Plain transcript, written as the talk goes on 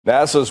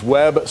NASA's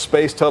Webb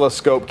Space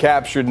Telescope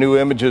captured new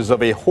images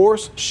of a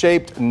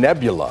horse-shaped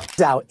nebula.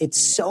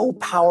 It's so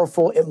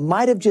powerful, it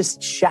might have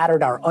just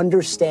shattered our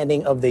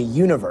understanding of the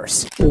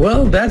universe.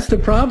 Well, that's the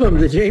problem.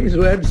 The James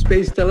Webb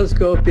Space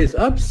Telescope is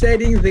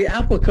upsetting the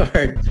apple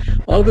cart.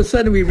 All of a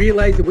sudden, we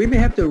realize that we may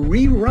have to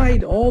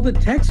rewrite all the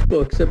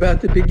textbooks about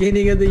the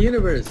beginning of the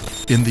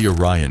universe. In the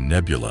Orion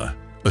Nebula,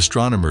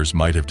 astronomers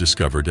might have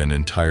discovered an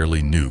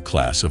entirely new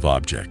class of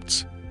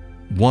objects.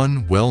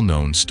 One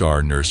well-known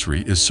star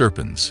nursery is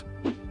Serpens.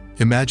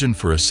 Imagine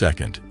for a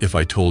second if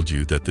I told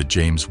you that the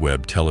James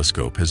Webb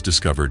Telescope has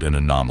discovered an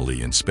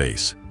anomaly in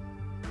space.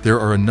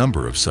 There are a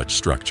number of such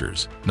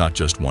structures, not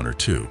just one or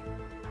two.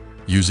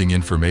 Using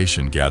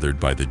information gathered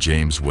by the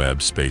James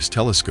Webb Space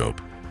Telescope,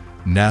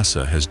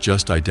 NASA has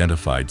just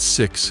identified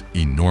 6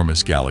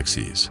 enormous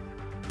galaxies.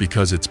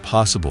 Because it's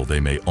possible they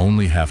may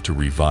only have to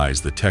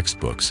revise the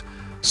textbooks,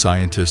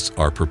 scientists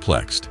are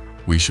perplexed.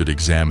 We should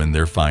examine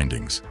their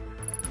findings.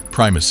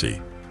 Primacy: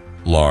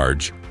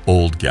 large,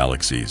 old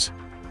galaxies.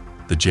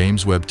 The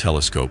James Webb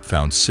Telescope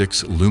found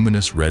 6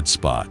 luminous red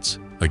spots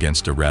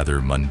against a rather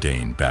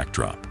mundane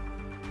backdrop.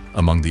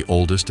 Among the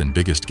oldest and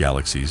biggest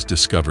galaxies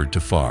discovered to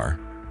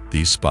far,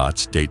 these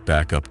spots date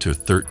back up to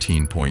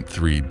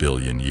 13.3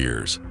 billion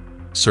years.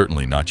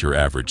 Certainly not your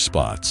average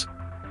spots.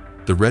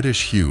 The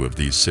reddish hue of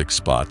these 6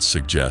 spots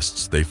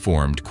suggests they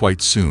formed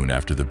quite soon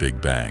after the Big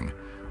Bang,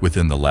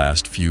 within the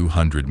last few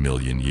hundred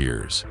million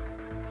years.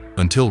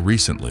 Until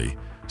recently,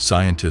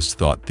 scientists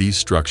thought these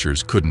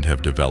structures couldn't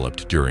have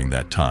developed during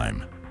that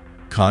time.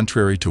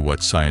 Contrary to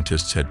what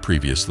scientists had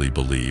previously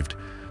believed,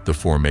 the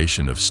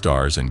formation of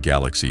stars and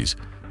galaxies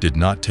did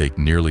not take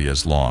nearly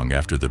as long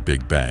after the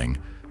Big Bang,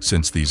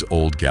 since these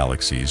old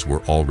galaxies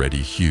were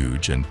already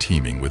huge and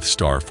teeming with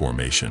star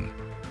formation.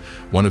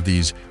 One of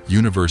these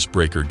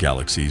universe-breaker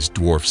galaxies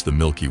dwarfs the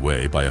Milky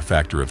Way by a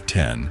factor of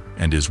 10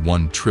 and is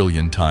 1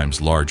 trillion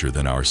times larger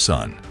than our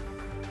Sun.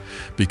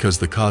 Because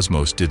the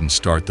cosmos didn't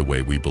start the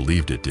way we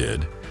believed it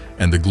did,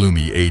 and the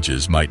gloomy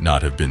ages might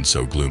not have been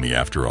so gloomy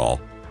after all,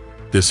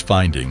 this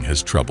finding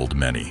has troubled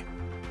many.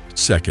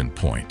 Second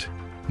point: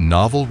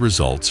 novel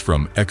results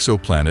from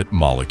exoplanet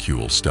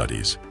molecule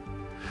studies.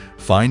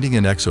 Finding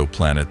an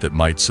exoplanet that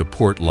might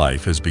support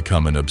life has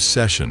become an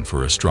obsession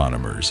for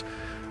astronomers.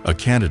 A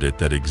candidate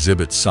that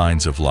exhibits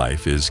signs of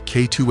life is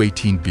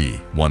K218b,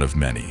 one of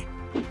many.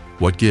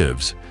 What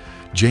gives?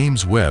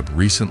 James Webb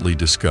recently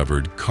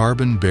discovered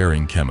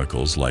carbon-bearing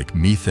chemicals like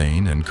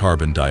methane and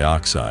carbon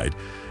dioxide,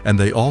 and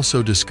they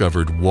also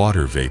discovered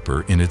water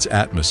vapor in its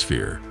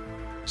atmosphere.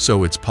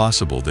 So it's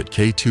possible that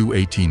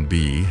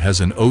K218b has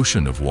an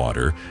ocean of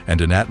water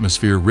and an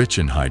atmosphere rich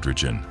in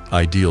hydrogen,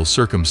 ideal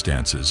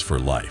circumstances for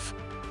life.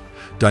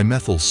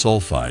 Dimethyl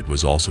sulfide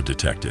was also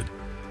detected.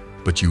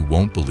 But you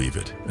won't believe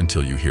it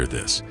until you hear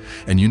this.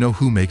 And you know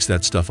who makes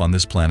that stuff on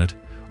this planet?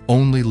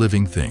 Only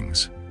living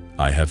things.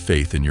 I have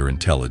faith in your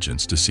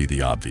intelligence to see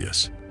the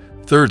obvious.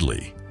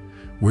 Thirdly,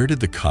 where did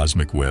the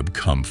cosmic web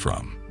come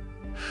from?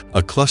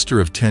 A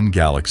cluster of 10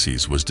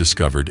 galaxies was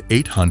discovered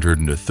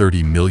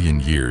 830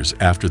 million years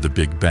after the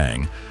Big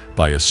Bang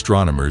by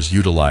astronomers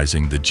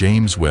utilizing the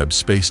James Webb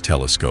Space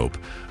Telescope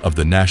of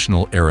the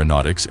National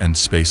Aeronautics and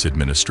Space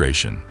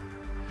Administration.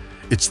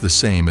 It's the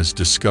same as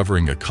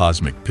discovering a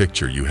cosmic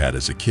picture you had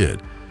as a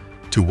kid.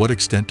 To what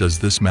extent does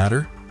this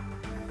matter?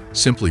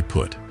 Simply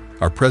put,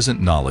 our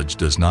present knowledge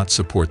does not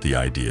support the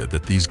idea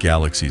that these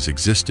galaxies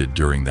existed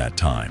during that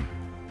time.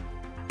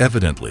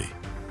 Evidently,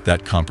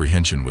 that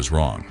comprehension was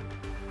wrong.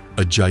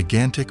 A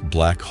gigantic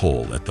black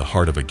hole at the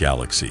heart of a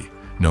galaxy,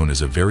 known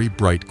as a very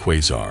bright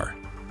quasar,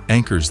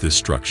 anchors this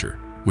structure,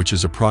 which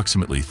is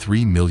approximately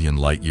 3 million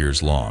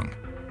light-years long.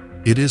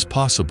 It is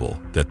possible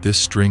that this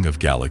string of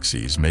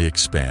galaxies may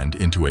expand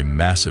into a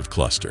massive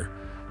cluster,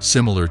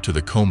 similar to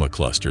the coma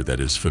cluster that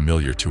is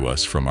familiar to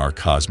us from our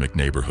cosmic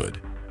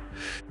neighborhood.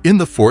 In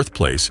the fourth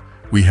place,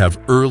 we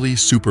have early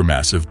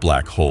supermassive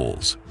black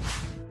holes.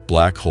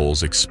 Black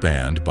holes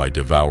expand by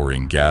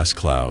devouring gas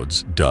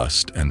clouds,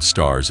 dust, and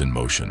stars in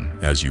motion,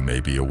 as you may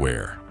be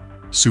aware.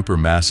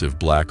 Supermassive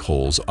black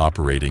holes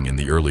operating in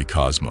the early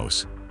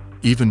cosmos,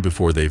 even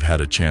before they've had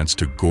a chance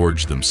to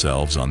gorge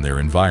themselves on their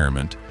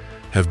environment,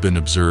 have been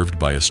observed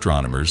by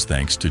astronomers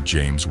thanks to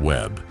James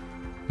Webb.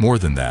 More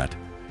than that,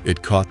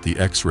 it caught the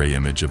X-ray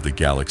image of the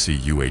galaxy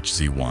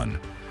UHZ1,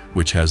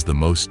 which has the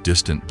most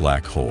distant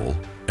black hole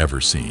ever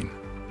seen.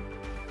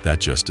 That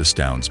just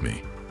astounds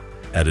me.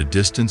 At a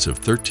distance of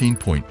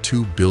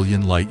 13.2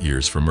 billion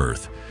light-years from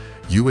Earth,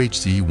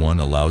 UHZ1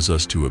 allows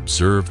us to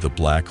observe the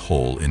black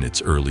hole in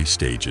its early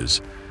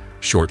stages,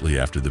 shortly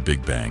after the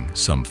Big Bang,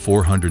 some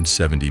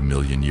 470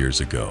 million years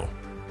ago.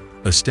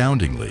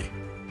 Astoundingly,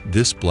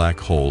 this black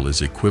hole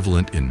is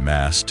equivalent in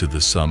mass to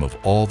the sum of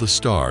all the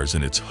stars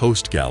in its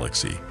host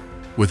galaxy,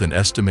 with an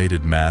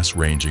estimated mass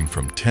ranging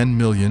from 10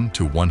 million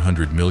to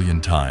 100 million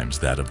times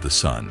that of the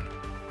Sun.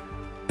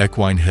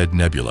 Equine Head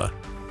Nebula,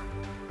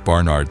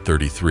 Barnard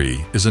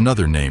 33, is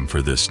another name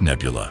for this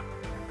nebula,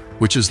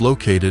 which is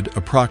located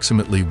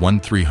approximately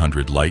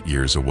 1,300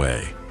 light-years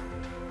away.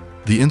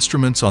 The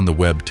instruments on the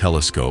Webb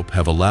Telescope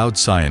have allowed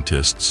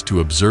scientists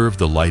to observe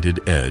the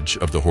lighted edge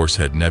of the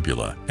Horsehead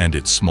Nebula and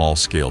its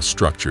small-scale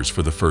structures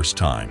for the first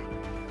time.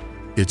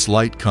 Its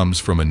light comes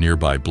from a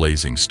nearby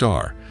blazing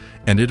star,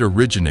 and it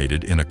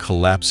originated in a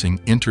collapsing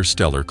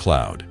interstellar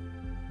cloud.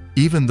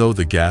 Even though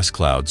the gas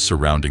clouds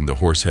surrounding the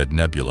Horsehead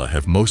Nebula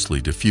have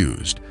mostly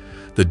diffused,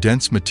 the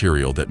dense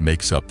material that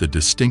makes up the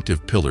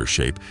distinctive pillar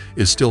shape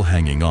is still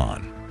hanging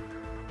on.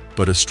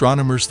 But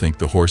astronomers think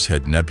the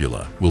Horsehead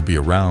Nebula will be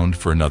around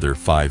for another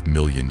 5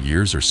 million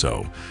years or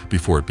so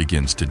before it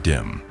begins to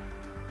dim.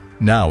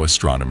 Now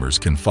astronomers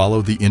can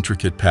follow the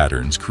intricate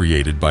patterns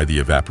created by the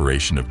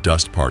evaporation of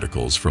dust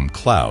particles from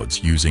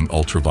clouds using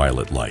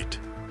ultraviolet light.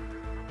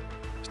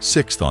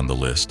 Sixth on the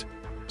list,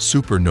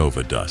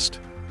 supernova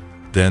dust.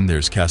 Then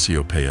there's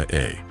Cassiopeia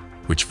A,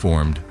 which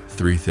formed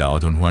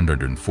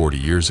 3,140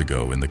 years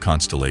ago in the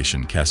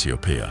constellation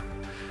Cassiopeia,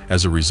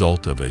 as a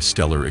result of a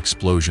stellar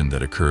explosion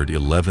that occurred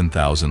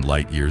 11,000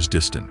 light-years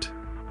distant.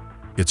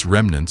 Its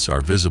remnants are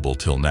visible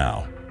till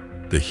now.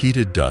 The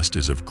heated dust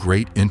is of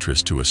great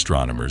interest to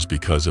astronomers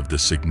because of the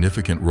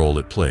significant role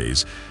it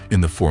plays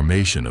in the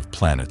formation of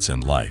planets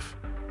and life.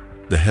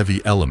 The heavy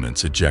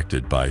elements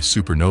ejected by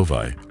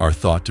supernovae are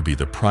thought to be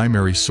the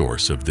primary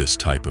source of this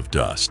type of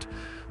dust.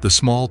 The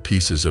small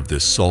pieces of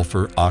this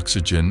sulfur,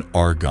 oxygen,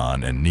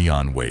 argon, and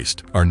neon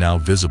waste are now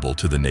visible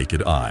to the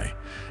naked eye,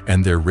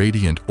 and their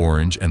radiant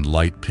orange and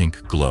light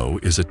pink glow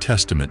is a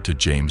testament to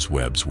James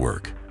Webb's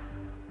work.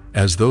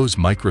 As those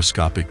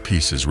microscopic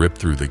pieces rip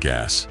through the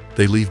gas,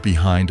 they leave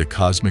behind a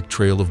cosmic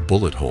trail of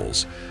bullet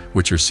holes,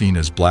 which are seen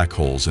as black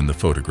holes in the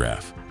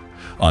photograph.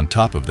 On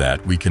top of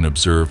that, we can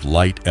observe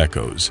light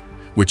echoes,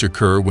 which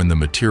occur when the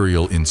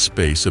material in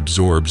space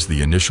absorbs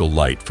the initial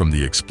light from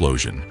the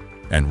explosion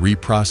and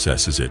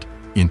reprocesses it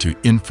into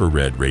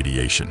infrared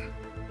radiation.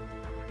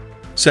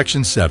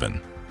 Section 7.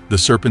 The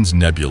Serpens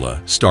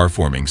Nebula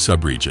star-forming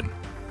subregion.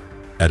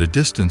 At a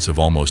distance of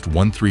almost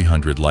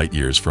 1,300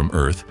 light-years from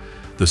Earth,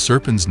 the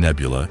Serpens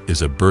Nebula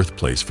is a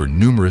birthplace for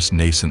numerous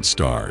nascent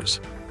stars.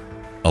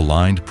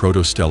 Aligned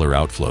protostellar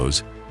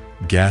outflows,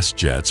 gas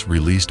jets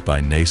released by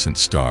nascent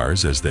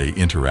stars as they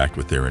interact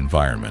with their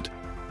environment,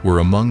 were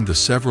among the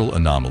several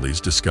anomalies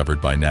discovered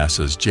by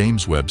NASA's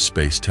James Webb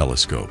Space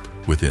Telescope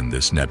within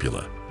this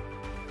nebula.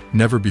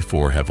 Never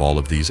before have all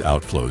of these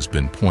outflows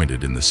been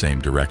pointed in the same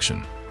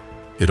direction.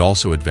 It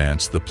also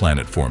advanced the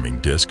planet-forming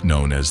disk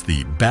known as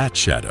the bat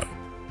shadow,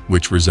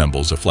 which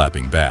resembles a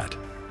flapping bat.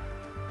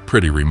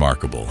 Pretty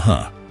remarkable,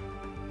 huh?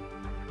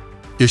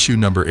 Issue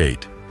number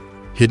 8.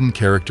 Hidden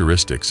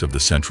characteristics of the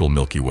central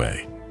Milky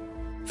Way.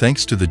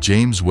 Thanks to the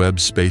James Webb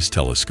Space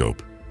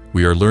Telescope,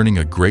 we are learning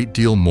a great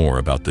deal more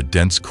about the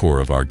dense core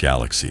of our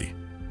galaxy.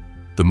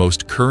 The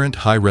most current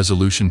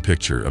high-resolution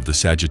picture of the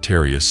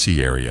Sagittarius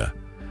C area,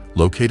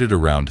 located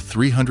around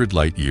 300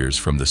 light-years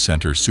from the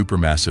center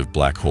supermassive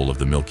black hole of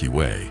the Milky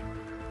Way,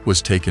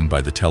 was taken by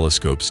the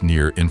telescope's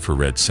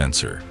near-infrared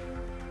sensor.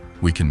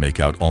 We can make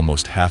out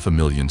almost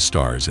 500,000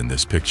 stars in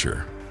this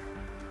picture.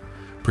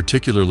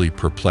 Particularly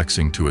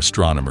perplexing to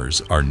astronomers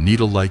are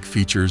needle-like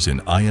features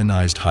in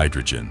ionized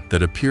hydrogen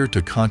that appear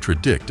to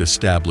contradict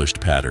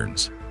established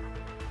patterns.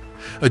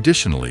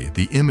 Additionally,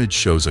 the image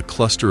shows a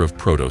cluster of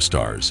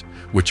protostars,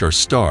 which are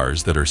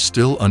stars that are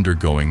still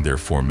undergoing their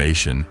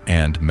formation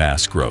and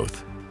mass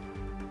growth.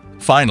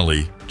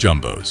 Finally,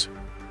 jumbos.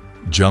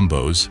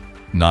 Jumbos,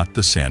 not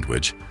the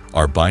sandwich,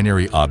 are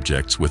binary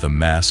objects with a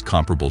mass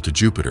comparable to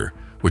Jupiter,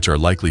 which are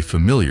likely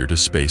familiar to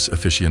space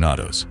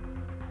aficionados.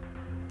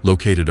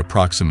 Located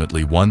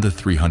approximately 1 to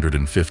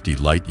 350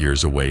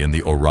 light-years away in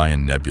the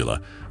Orion Nebula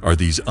are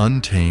these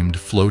untamed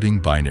floating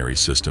binary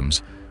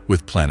systems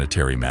with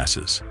planetary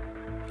masses.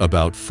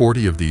 About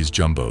 40 of these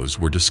jumbos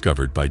were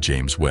discovered by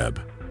James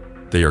Webb.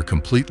 They are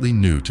completely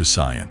new to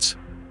science.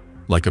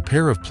 Like a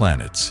pair of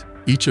planets,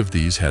 each of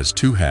these has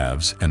 2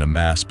 halves and a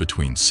mass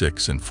between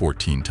 6 and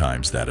 14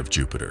 times that of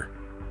Jupiter.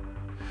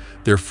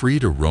 They're free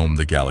to roam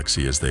the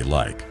galaxy as they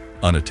like,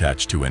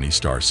 unattached to any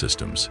star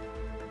systems.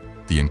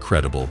 The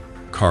incredible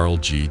Carl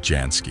G.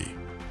 Jansky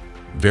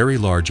Very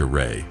Large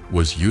Array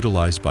was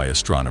utilized by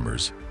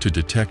astronomers to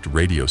detect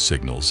radio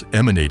signals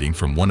emanating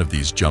from one of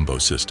these jumbo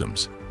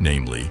systems,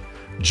 namely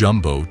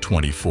Jumbo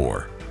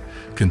 24.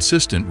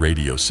 Consistent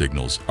radio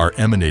signals are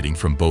emanating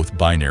from both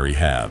binary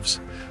halves.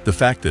 The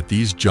fact that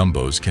these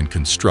jumbos can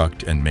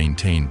construct and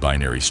maintain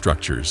binary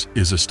structures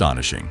is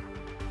astonishing.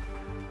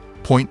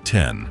 Point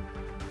 10.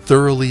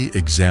 Thoroughly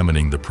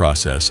examining the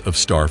process of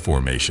star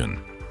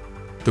formation.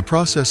 The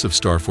process of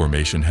star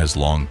formation has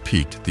long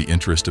piqued the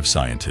interest of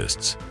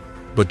scientists,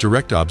 but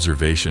direct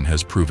observation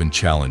has proven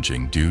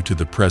challenging due to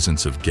the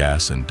presence of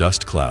gas and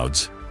dust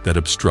clouds that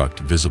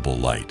obstruct visible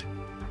light.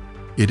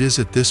 It is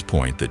at this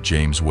point that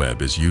James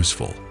Webb is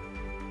useful.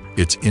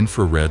 Its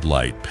infrared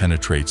light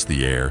penetrates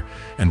the air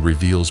and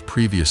reveals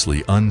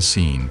previously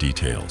unseen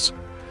details.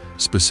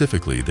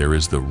 Specifically, there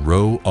is the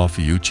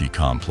Rho-Ophiuchi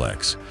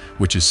complex,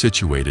 which is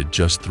situated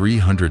just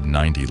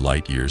 390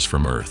 light-years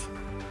from Earth.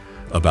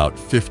 About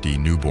 50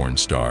 newborn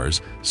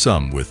stars,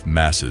 some with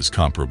masses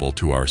comparable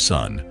to our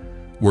Sun,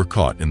 were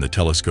caught in the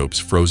telescope's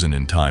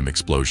frozen-in-time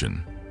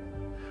explosion.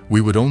 We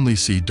would only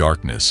see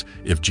darkness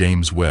if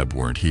James Webb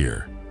weren't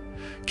here.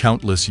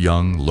 Countless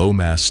young,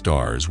 low-mass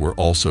stars were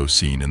also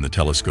seen in the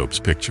telescope's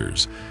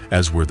pictures,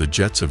 as were the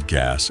jets of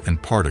gas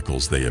and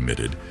particles they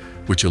emitted,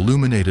 which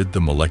illuminated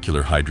the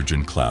molecular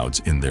hydrogen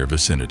clouds in their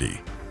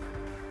vicinity.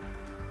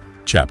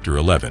 Chapter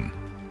 11.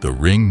 The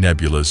Ring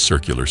Nebula's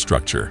Circular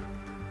Structure.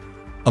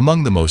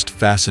 Among the most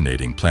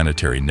fascinating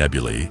planetary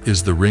nebulae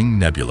is the Ring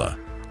Nebula,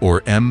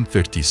 or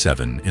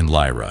M57 in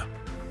Lyra.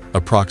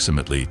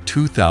 Approximately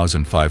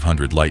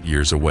 2,500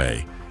 light-years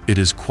away, it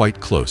is quite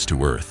close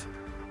to Earth.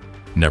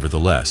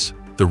 Nevertheless,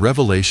 the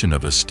revelation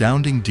of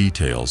astounding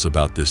details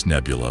about this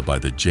nebula by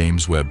the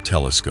James Webb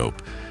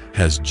Telescope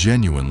has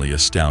genuinely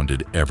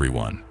astounded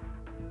everyone.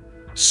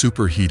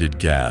 Superheated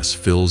gas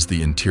fills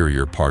the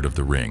interior part of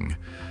the ring,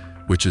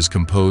 which is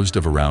composed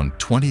of around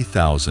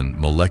 20,000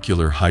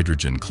 molecular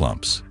hydrogen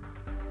clumps.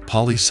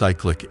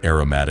 Polycyclic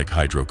aromatic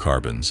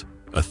hydrocarbons,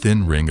 a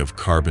thin ring of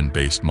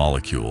carbon-based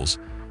molecules,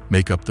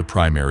 make up the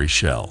primary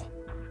shell.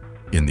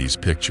 In these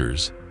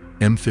pictures,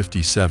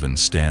 M57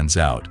 stands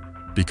out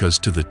because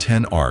to the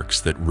 10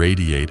 arcs that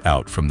radiate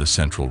out from the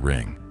central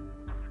ring.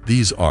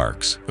 These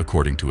arcs,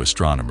 according to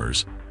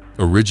astronomers,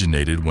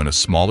 originated when a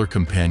smaller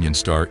companion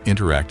star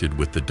interacted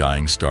with the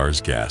dying star's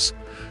gas,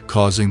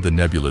 causing the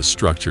nebula's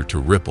structure to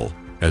ripple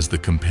as the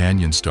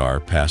companion star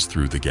passed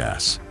through the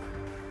gas.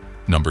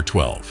 Number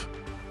 12.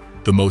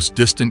 The most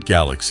distant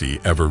galaxy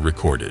ever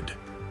recorded.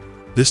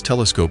 This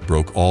telescope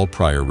broke all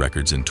prior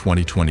records in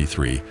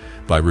 2023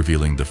 by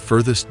revealing the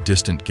furthest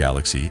distant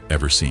galaxy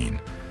ever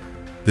seen.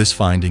 This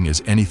finding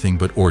is anything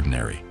but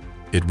ordinary.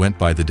 It went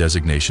by the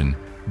designation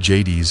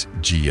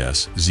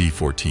JWST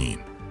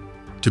Z14.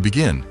 To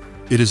begin,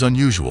 it is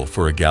unusual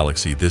for a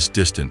galaxy this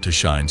distant to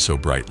shine so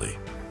brightly.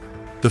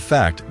 The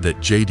fact that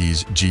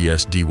JWST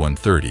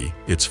D130,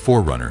 its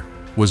forerunner,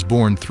 was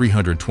born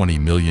 320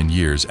 million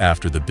years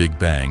after the Big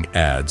Bang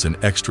adds an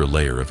extra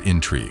layer of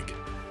intrigue.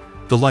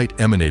 The light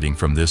emanating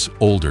from this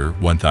older,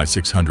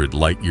 1,600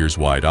 light-years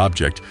wide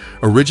object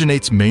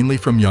originates mainly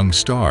from young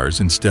stars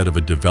instead of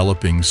a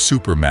developing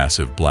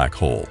supermassive black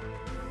hole.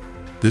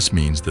 This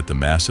means that the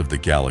mass of the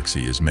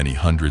galaxy is many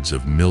hundreds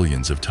of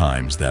millions of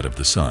times that of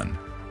the Sun.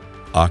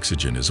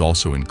 Oxygen is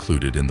also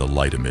included in the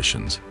light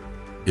emissions.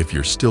 If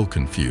you're still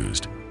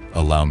confused,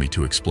 allow me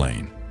to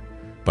explain.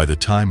 By the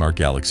time our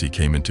galaxy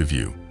came into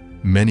view,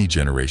 many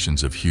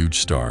generations of huge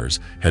stars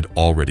had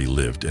already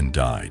lived and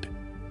died.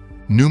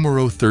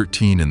 Numero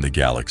 13 in the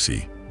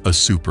galaxy, a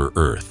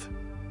super-Earth.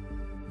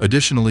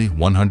 Additionally,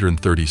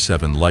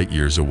 137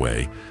 light-years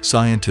away,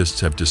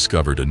 scientists have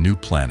discovered a new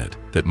planet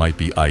that might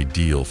be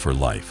ideal for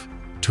life,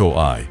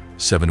 TOI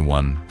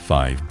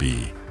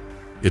 715b.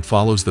 It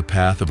follows the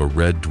path of a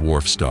red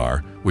dwarf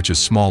star, which is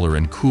smaller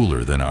and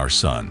cooler than our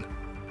Sun.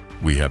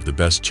 We have the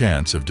best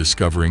chance of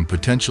discovering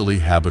potentially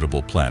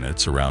habitable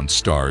planets around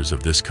stars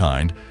of this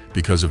kind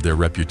because of their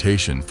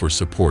reputation for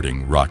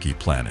supporting rocky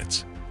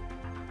planets.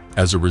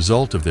 As a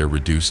result of their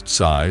reduced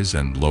size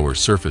and lower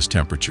surface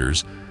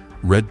temperatures,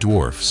 red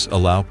dwarfs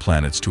allow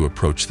planets to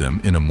approach them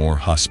in a more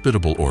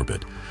hospitable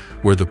orbit,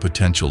 where the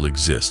potential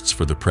exists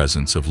for the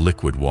presence of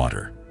liquid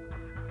water.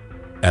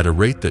 At a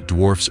rate that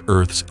dwarfs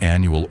Earth's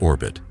annual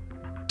orbit,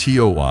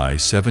 TOI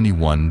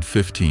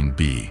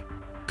 7115b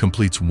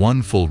completes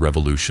one full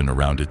revolution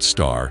around its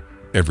star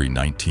every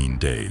 19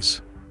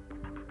 days.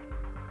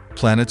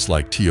 Planets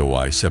like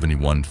TOI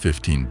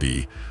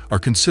 7115b are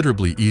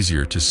considerably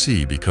easier to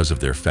see because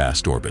of their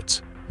fast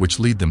orbits, which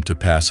lead them to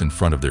pass in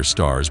front of their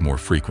stars more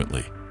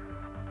frequently.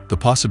 The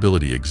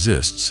possibility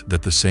exists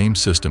that the same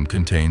system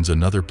contains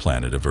another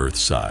planet of Earth's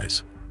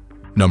size.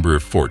 Number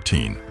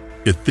 14.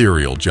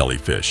 Ethereal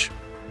jellyfish.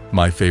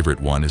 My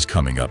favorite one is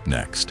coming up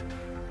next.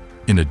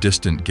 In a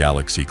distant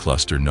galaxy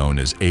cluster known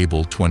as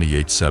Abell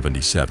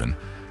 2877,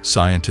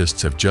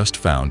 scientists have just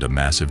found a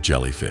massive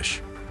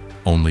jellyfish.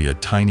 Only a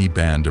tiny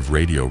band of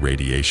radio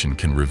radiation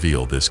can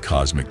reveal this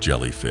cosmic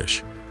jellyfish,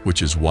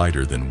 which is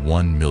wider than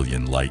 1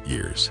 million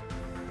light-years.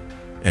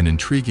 An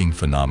intriguing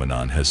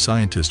phenomenon has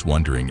scientists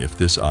wondering if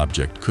this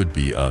object could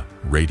be a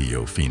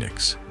radio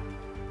phoenix.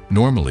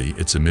 Normally,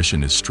 its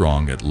emission is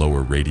strong at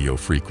lower radio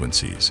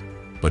frequencies,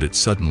 but it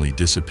suddenly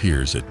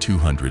disappears at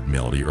 200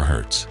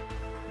 MHz.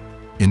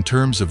 In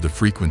terms of the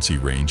frequency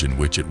range in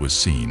which it was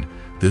seen,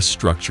 this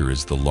structure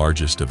is the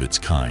largest of its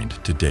kind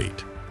to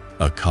date.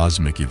 A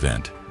cosmic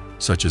event,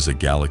 such as a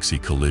galaxy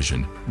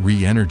collision,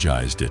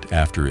 re-energized it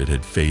after it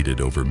had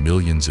faded over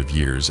millions of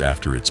years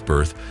after its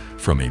birth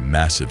from a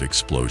massive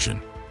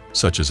explosion,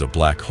 such as a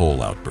black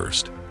hole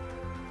outburst.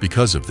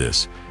 Because of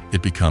this,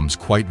 it becomes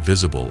quite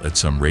visible at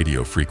some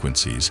radio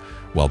frequencies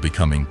while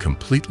becoming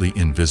completely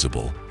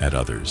invisible at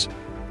others.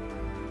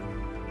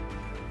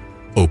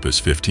 Opus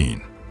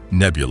 15.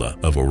 Nebula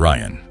of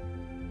Orion.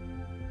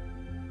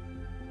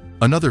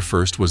 Another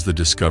first was the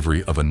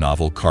discovery of a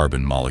novel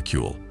carbon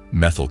molecule,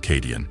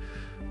 methylcation,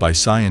 by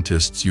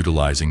scientists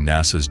utilizing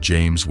NASA's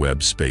James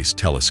Webb Space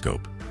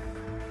Telescope.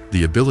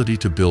 The ability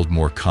to build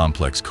more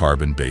complex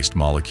carbon-based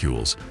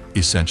molecules,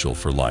 essential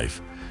for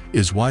life,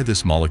 is why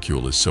this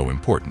molecule is so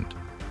important.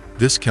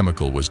 This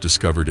chemical was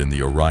discovered in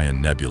the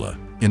Orion Nebula,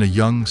 in a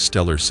young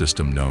stellar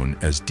system known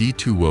as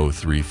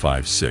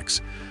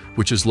D2O356,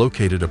 which is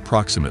located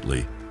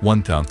approximately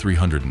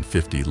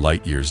 1,350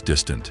 light-years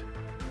distant.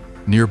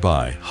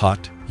 Nearby,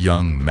 hot,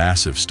 young,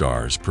 massive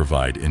stars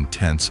provide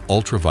intense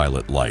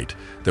ultraviolet light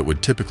that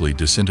would typically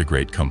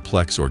disintegrate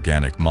complex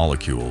organic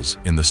molecules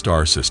in the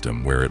star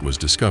system where it was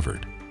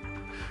discovered.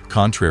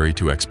 Contrary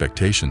to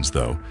expectations,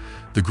 though,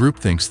 the group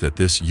thinks that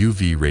this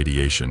UV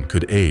radiation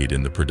could aid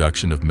in the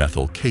production of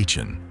methyl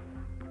cation.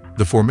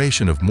 The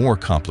formation of more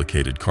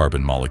complicated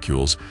carbon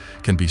molecules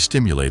can be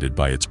stimulated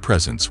by its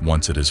presence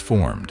once it is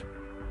formed.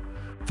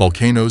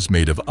 Volcanoes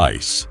made of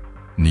ice,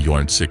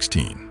 Neon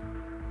 16.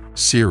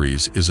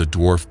 Ceres is a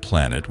dwarf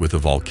planet with a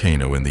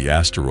volcano in the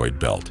asteroid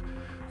belt,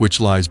 which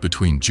lies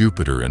between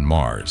Jupiter and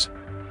Mars.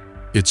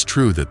 It's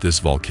true that this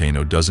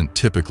volcano doesn't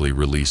typically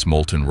release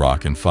molten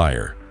rock and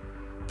fire.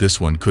 This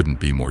one couldn't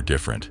be more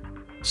different.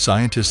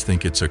 Scientists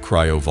think it's a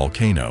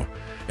cryovolcano,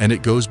 and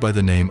it goes by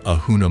the name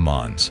Ahuna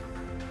Mons.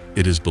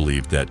 It is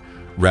believed that,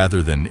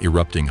 rather than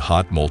erupting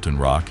hot molten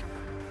rock,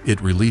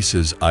 it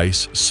releases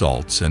ice,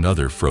 salts, and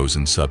other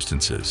frozen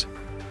substances.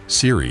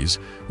 Ceres,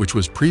 which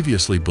was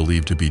previously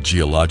believed to be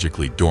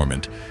geologically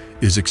dormant,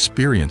 is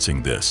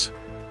experiencing this.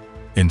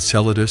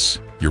 Enceladus,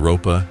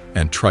 Europa,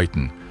 and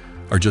Triton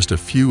are just a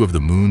few of the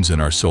moons in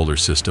our solar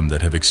system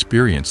that have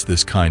experienced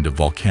this kind of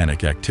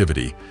volcanic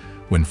activity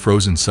when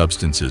frozen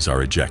substances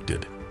are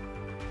ejected.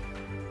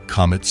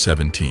 Comet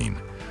 17,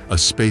 a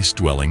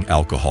space-dwelling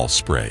alcohol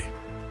spray.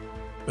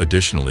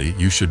 Additionally,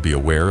 you should be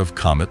aware of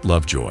Comet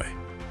Lovejoy.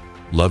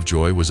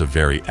 Lovejoy was a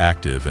very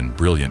active and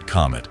brilliant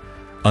comet,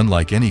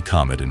 unlike any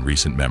comet in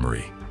recent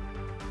memory.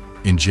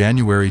 In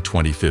January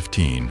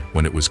 2015,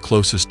 when it was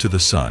closest to the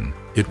Sun,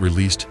 it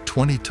released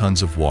 20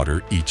 tons of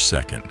water each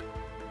second.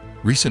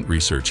 Recent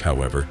research,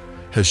 however,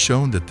 has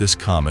shown that this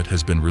comet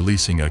has been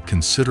releasing a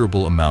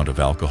considerable amount of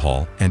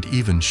alcohol and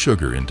even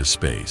sugar into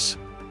space.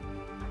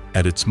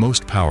 At its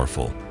most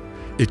powerful,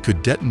 it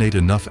could detonate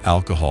enough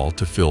alcohol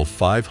to fill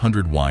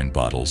 500 wine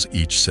bottles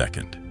each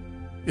second.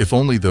 If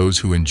only those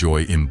who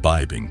enjoy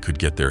imbibing could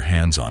get their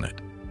hands on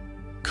it.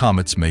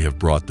 Comets may have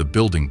brought the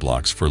building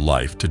blocks for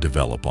life to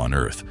develop on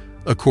Earth,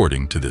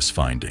 according to this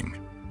finding.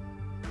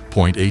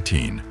 Point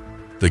 18.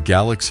 The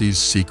galaxy's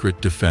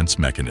secret defense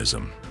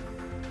mechanism.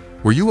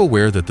 Were you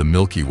aware that the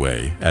Milky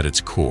Way, at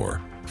its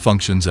core,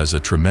 functions as a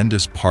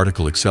tremendous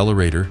particle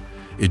accelerator,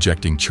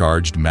 ejecting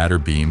charged matter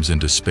beams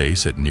into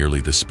space at nearly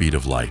the speed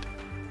of light?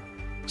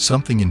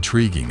 Something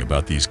intriguing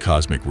about these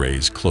cosmic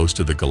rays close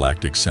to the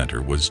galactic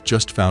center was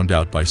just found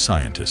out by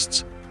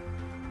scientists.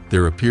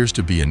 There appears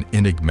to be an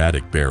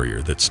enigmatic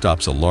barrier that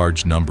stops a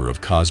large number of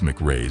cosmic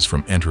rays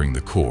from entering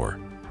the core,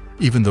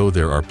 even though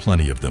there are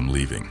plenty of them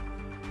leaving.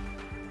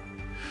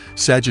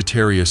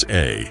 Sagittarius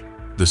A,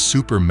 the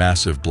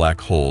supermassive black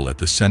hole at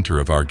the center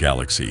of our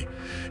galaxy,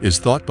 is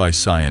thought by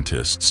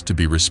scientists to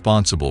be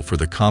responsible for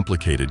the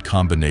complicated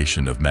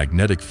combination of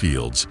magnetic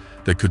fields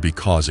that could be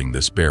causing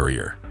this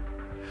barrier.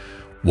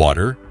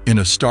 Water in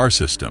a star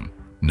system,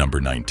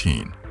 number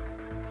 19.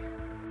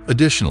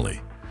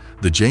 Additionally,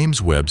 the James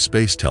Webb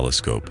Space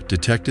Telescope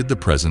detected the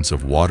presence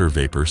of water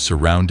vapor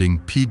surrounding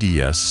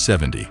PDS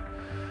 70,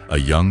 a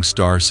young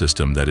star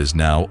system that is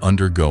now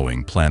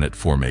undergoing planet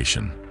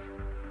formation.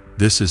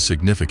 This is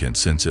significant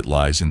since it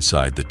lies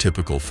inside the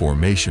typical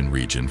formation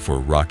region for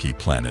rocky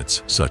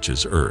planets such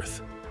as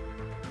Earth.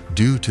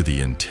 Due to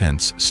the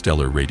intense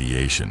stellar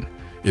radiation,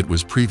 it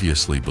was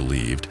previously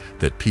believed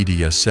that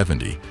PDS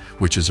 70,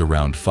 which is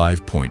around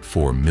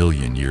 5.4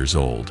 million years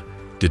old,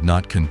 did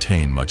not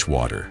contain much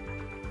water.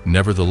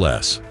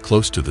 Nevertheless,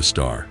 close to the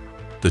star,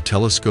 the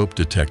telescope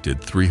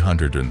detected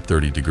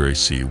 330 degrees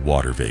C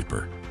water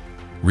vapor.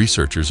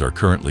 Researchers are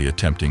currently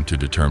attempting to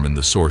determine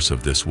the source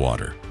of this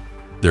water.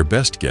 Their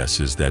best guess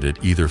is that it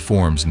either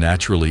forms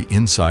naturally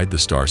inside the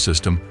star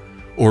system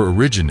or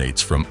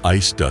originates from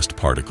ice dust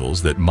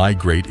particles that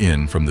migrate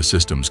in from the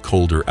system's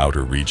colder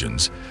outer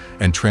regions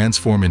and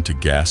transform into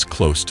gas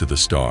close to the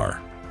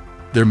star.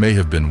 There may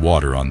have been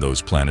water on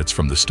those planets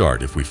from the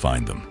start if we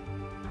find them.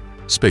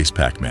 Space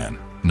Pac-Man,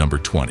 number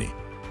 20.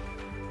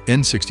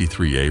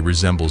 N63A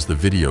resembles the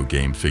video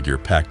game figure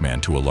Pac-Man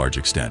to a large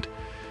extent.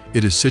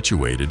 It is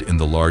situated in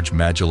the Large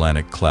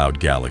Magellanic Cloud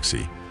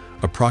galaxy,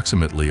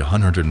 approximately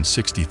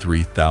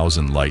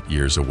 163,000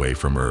 light-years away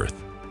from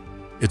Earth.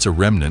 It's a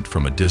remnant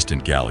from a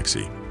distant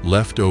galaxy,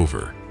 left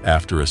over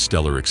after a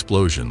stellar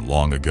explosion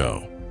long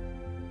ago.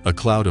 A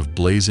cloud of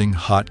blazing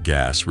hot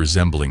gas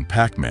resembling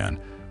Pac-Man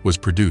was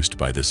produced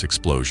by this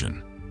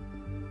explosion.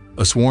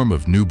 A swarm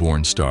of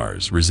newborn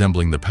stars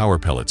resembling the power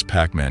pellets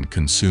Pac-Man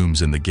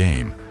consumes in the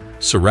game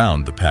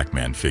surround the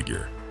Pac-Man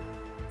figure.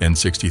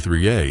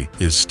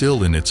 N63A is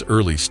still in its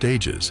early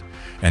stages,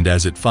 and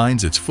as it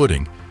finds its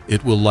footing,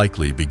 it will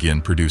likely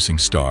begin producing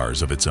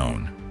stars of its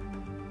own.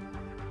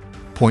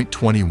 Point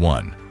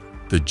 21.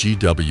 The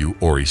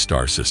GW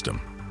star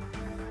system.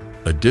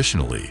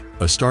 Additionally,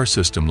 a star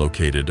system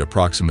located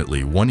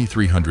approximately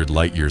 2,300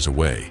 light-years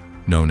away,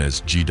 known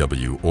as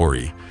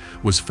JWST,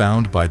 was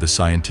found by the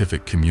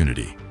scientific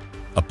community.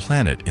 A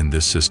planet in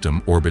this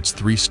system orbits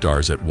 3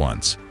 stars at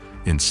once,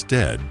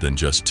 instead than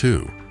just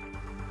 2.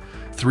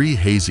 3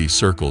 hazy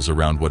circles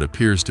around what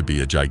appears to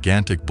be a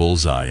gigantic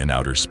bullseye in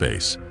outer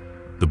space.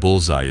 The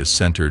bullseye is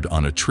centered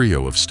on a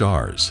trio of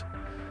stars.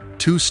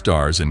 2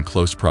 stars in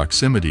close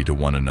proximity to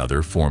one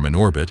another form an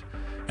orbit,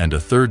 and a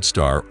third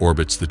star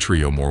orbits the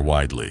trio more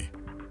widely.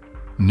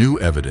 New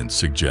evidence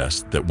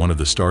suggests that one of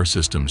the star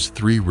system's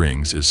 3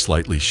 rings is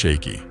slightly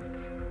shaky,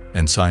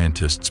 and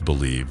scientists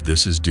believe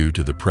this is due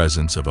to the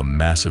presence of a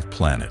massive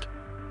planet,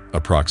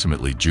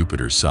 approximately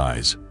Jupiter's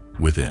size,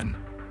 within.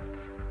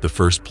 The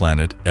first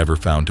planet ever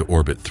found to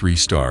orbit 3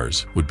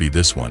 stars would be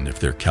this one if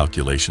their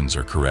calculations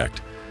are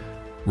correct.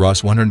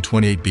 Ross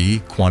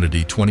 128b,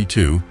 quantity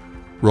 22.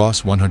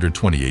 Ross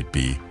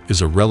 128b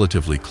is a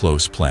relatively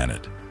close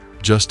planet,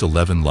 just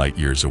 11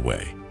 light-years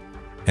away,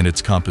 and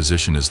its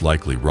composition is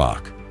likely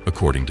rock,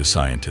 according to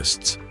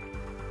scientists.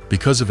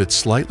 Because of its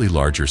slightly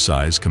larger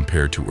size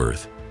compared to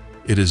Earth,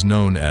 it is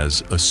known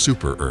as a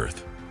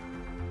super-Earth.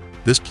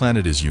 This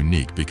planet is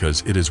unique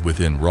because it is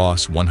within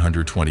Ross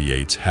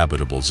 128's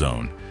habitable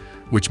zone,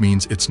 which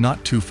means it's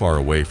not too far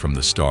away from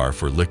the star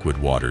for liquid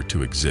water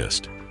to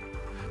exist.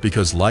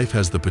 Because life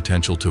has the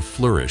potential to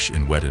flourish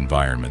in wet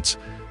environments,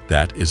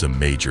 that is a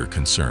major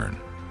concern.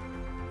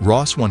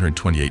 Ross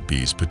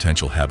 128b's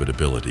potential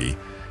habitability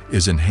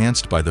is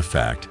enhanced by the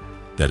fact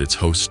that its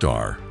host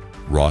star,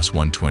 Ross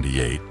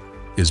 128,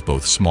 is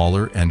both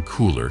smaller and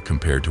cooler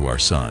compared to our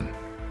Sun.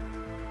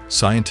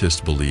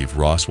 Scientists believe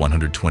Ross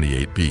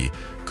 128b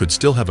could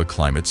still have a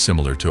climate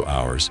similar to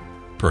ours,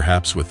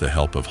 perhaps with the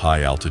help of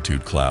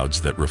high-altitude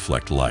clouds that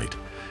reflect light,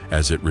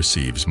 as it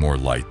receives more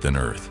light than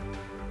Earth.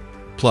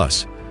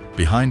 Plus,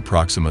 behind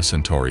Proxima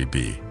Centauri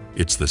b,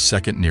 it's the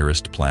second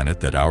nearest planet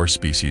that our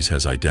species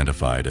has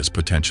identified as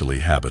potentially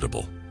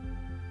habitable.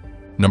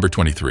 Number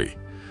 23.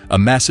 A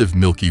massive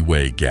Milky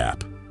Way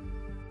gap.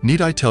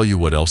 Need I tell you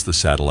what else the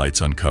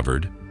satellites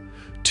uncovered?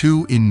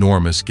 2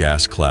 enormous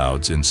gas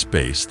clouds in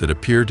space that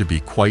appear to be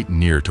quite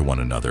near to one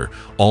another,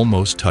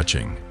 almost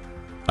touching.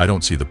 I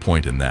don't see the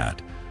point in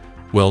that.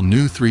 Well,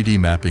 new 3D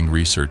mapping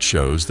research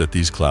shows that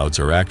these clouds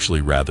are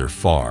actually rather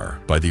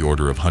far, by the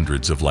order of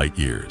hundreds of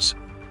light-years.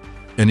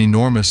 An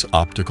enormous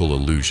optical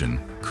illusion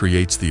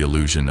creates the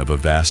illusion of a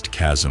vast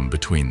chasm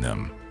between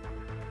them.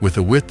 With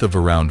a width of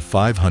around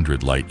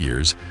 500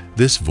 light-years,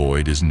 this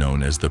void is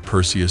known as the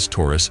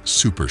Perseus-Taurus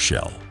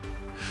supershell.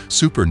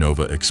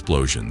 Supernova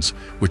explosions,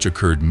 which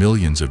occurred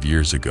millions of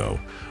years ago,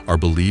 are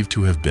believed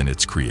to have been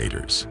its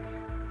creators.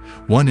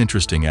 One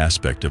interesting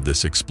aspect of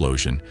this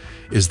explosion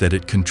is that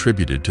it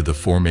contributed to the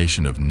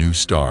formation of new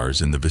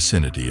stars in the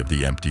vicinity of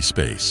the empty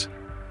space.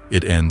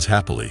 It ends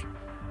happily,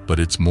 but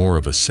it's more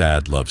of a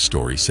sad love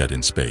story set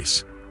in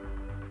space.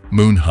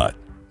 Moon Hut,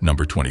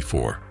 number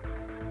 24.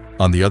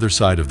 On the other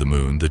side of the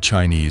moon, the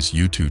Chinese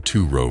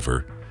Yutu-2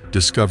 rover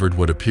discovered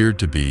what appeared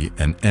to be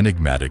an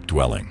enigmatic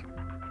dwelling.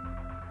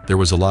 There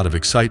was a lot of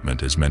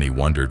excitement as many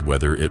wondered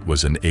whether it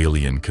was an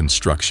alien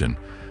construction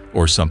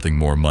or something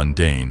more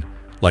mundane,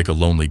 like a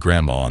lonely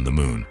grandma on the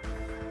moon.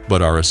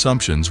 But our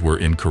assumptions were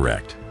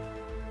incorrect.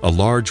 A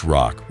large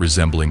rock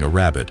resembling a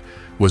rabbit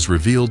was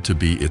revealed to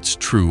be its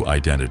true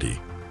identity.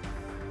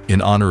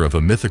 In honor of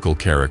a mythical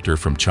character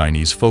from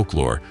Chinese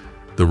folklore,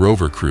 the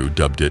rover crew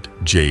dubbed it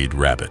Jade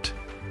Rabbit.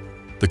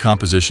 The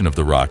composition of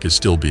the rock is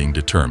still being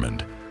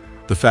determined.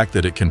 The fact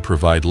that it can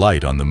provide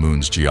light on the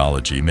moon's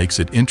geology makes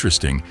it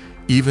interesting,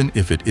 even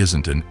if it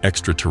isn't an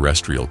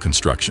extraterrestrial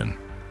construction.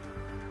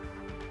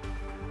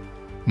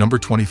 Number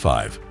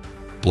 25.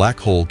 Black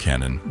hole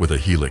cannon with a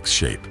helix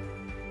shape.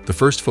 The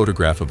first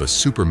photograph of a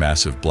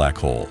supermassive black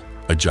hole,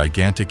 a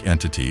gigantic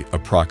entity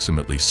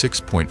approximately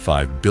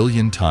 6.5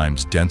 billion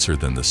times denser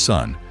than the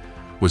Sun,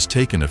 was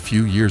taken a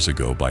few years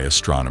ago by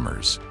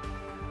astronomers.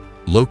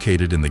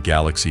 Located in the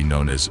galaxy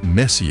known as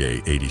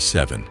Messier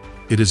 87,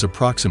 it is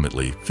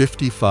approximately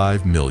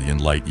 55 million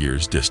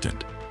light-years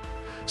distant.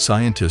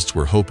 Scientists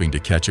were hoping to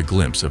catch a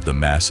glimpse of the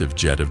massive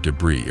jet of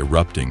debris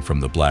erupting from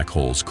the black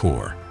hole's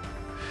core.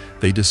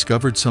 They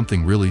discovered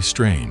something really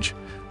strange.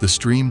 The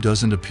stream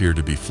doesn't appear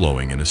to be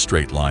flowing in a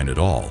straight line at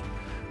all,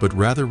 but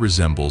rather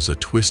resembles a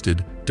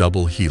twisted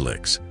double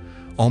helix,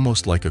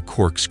 almost like a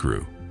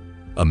corkscrew.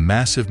 A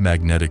massive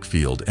magnetic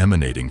field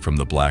emanating from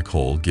the black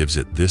hole gives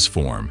it this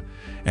form,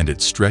 and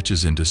it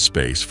stretches into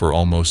space for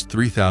almost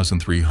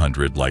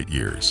 3,300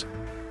 light-years.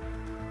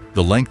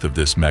 The length of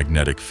this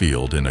magnetic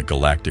field in a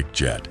galactic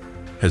jet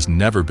has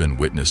never been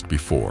witnessed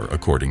before,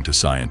 according to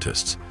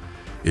scientists.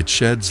 It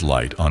sheds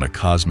light on a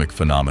cosmic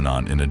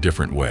phenomenon in a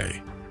different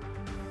way.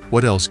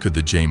 What else could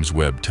the James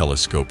Webb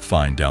Telescope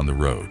find down the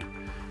road?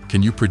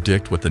 Can you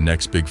predict what the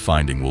next big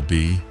finding will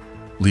be?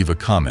 Leave a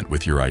comment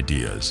with your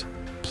ideas.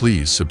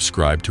 Please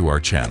subscribe to our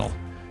channel.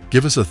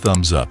 Give us a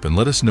thumbs up and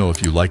let us know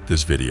if you liked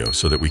this video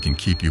so that we can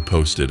keep you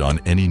posted on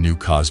any new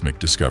cosmic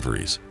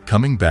discoveries.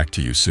 Coming back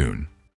to you soon.